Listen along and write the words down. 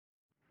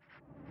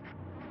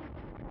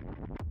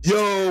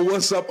Yo,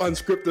 what's up,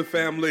 Unscripted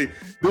family?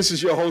 This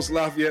is your host,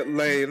 Lafayette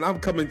Lane, and I'm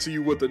coming to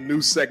you with a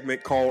new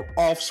segment called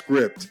Off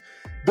Script.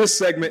 This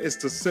segment is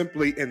to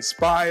simply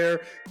inspire,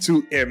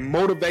 to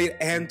motivate,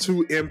 and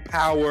to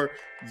empower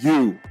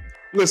you.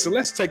 Listen,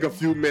 let's take a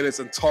few minutes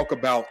and talk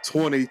about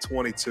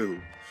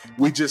 2022.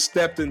 We just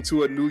stepped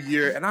into a new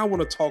year, and I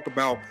want to talk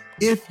about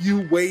if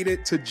you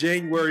waited to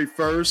January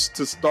 1st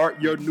to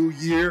start your new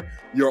year,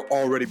 you're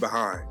already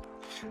behind.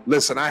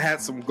 Listen, I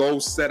had some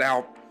goals set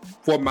out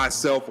for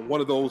myself, and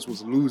one of those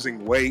was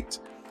losing weight.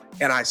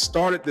 And I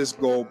started this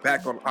goal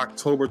back on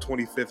October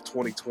 25th,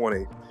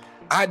 2020.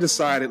 I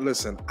decided,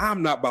 listen,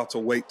 I'm not about to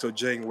wait till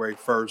January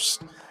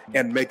 1st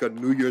and make a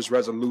New Year's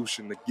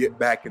resolution to get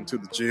back into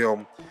the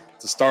gym,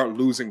 to start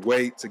losing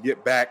weight, to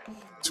get back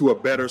to a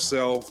better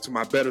self, to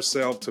my better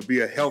self, to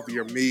be a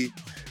healthier me.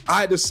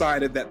 I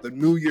decided that the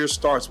new year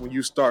starts when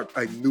you start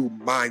a new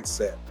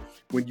mindset,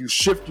 when you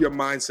shift your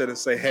mindset and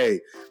say,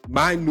 hey,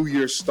 my new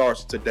year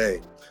starts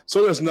today.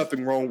 So there's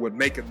nothing wrong with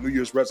making New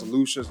Year's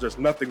resolutions. There's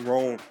nothing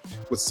wrong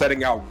with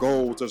setting out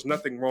goals. There's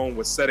nothing wrong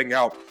with setting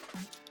out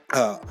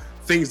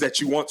things that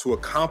you want to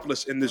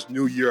accomplish in this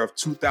new year of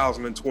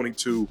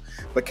 2022.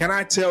 But can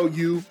I tell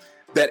you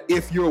that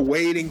if you're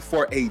waiting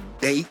for a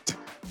date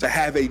to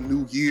have a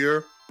new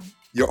year,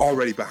 you're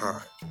already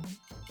behind. I'm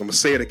going to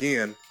say it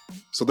again,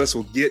 so this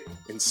will get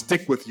and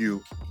stick with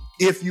you.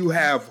 If you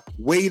have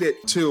waited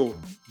till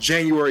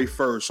January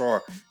 1st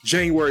or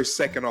January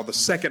 2nd or the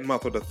second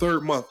month or the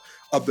third month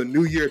of the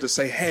new year to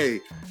say, hey,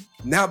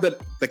 now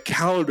that the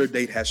calendar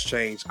date has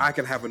changed, I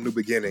can have a new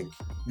beginning,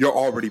 you're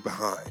already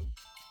behind.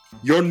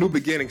 Your new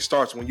beginning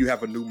starts when you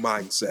have a new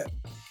mindset.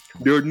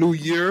 Your new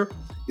year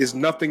is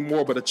nothing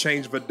more but a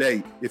change of a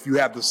date if you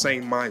have the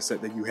same mindset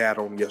that you had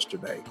on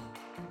yesterday.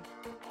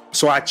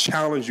 So I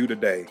challenge you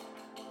today,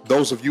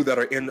 those of you that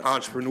are in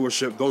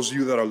entrepreneurship, those of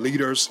you that are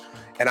leaders,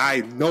 and I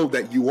know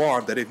that you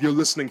are, that if you're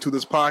listening to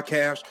this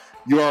podcast,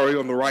 you're already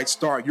on the right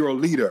start, you're a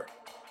leader.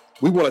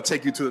 We want to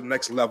take you to the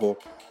next level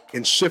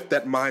and shift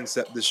that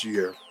mindset this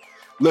year.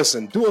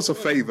 Listen, do us a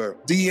favor.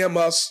 DM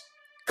us,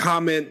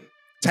 comment,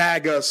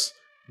 tag us.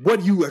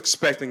 What are you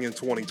expecting in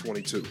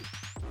 2022?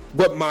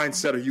 What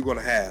mindset are you going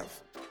to have?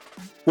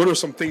 What are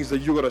some things that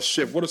you're going to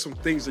shift? What are some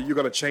things that you're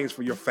going to change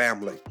for your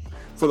family,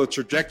 for the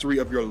trajectory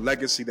of your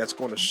legacy that's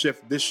going to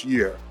shift this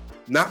year?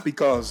 Not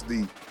because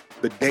the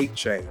date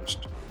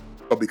changed,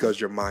 but because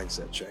your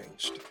mindset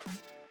changed.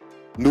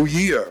 New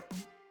year,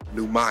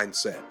 new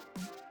mindset.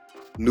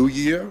 New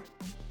year,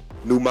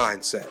 new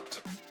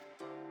mindset.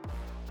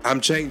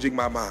 I'm changing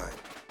my mind.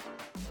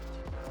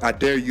 I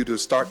dare you to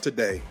start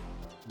today.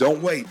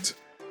 Don't wait.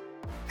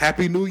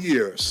 Happy New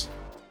Year's,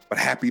 but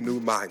happy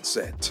new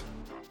mindset.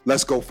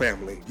 Let's go,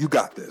 family. You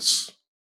got this.